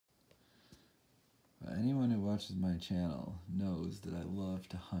Anyone who watches my channel knows that I love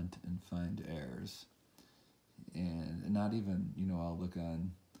to hunt and find errors. And not even, I'll look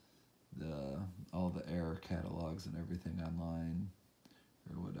on all the error catalogs and everything online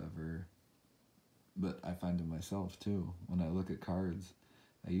or whatever. But I find them myself too. When I look at cards,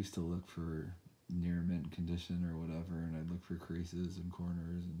 I used to look for near mint condition or whatever, and I'd look for creases and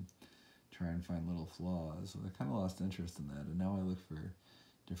corners and try and find little flaws. So I kind of lost interest in that, and now I look for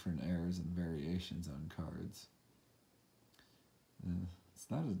different errors and variations on cards. It's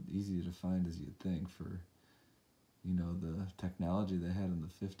not as easy to find as you'd think for, the technology they had in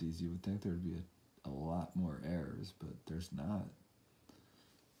the 50s. You would think there would be a lot more errors, but there's not.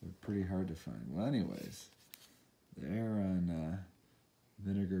 They're pretty hard to find. Well, anyways, the error on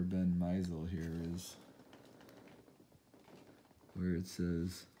vinegar Ben mizell here is where it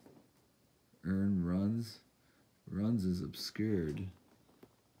says earn runs. Runs is obscured.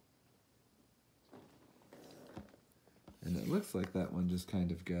 And it looks like that one just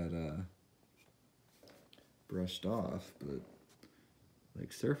kind of got brushed off, but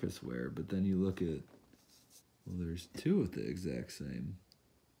like surface wear. But then you look at, well, there's two with the exact same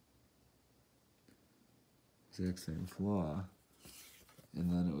flaw, and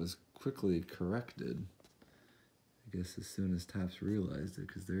then it was quickly corrected, I guess, as soon as Topps realized it,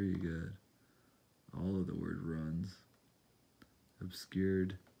 because there you get all of the word runs.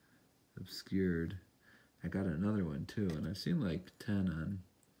 Obscured, obscured. I got another one too, and I've seen like 10 on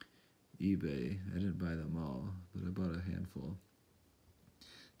eBay. I didn't buy them all, but I bought a handful.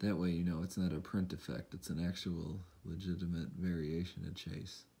 That way you know it's not a print effect, it's an actual legitimate variation of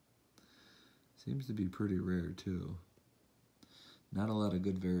chase. Seems to be pretty rare too. Not a lot of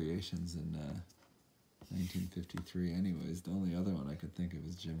good variations in 1953 anyways. The only other one I could think of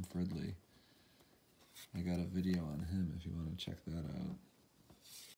is Jim Fridley. I got a video on him if you want to check that out.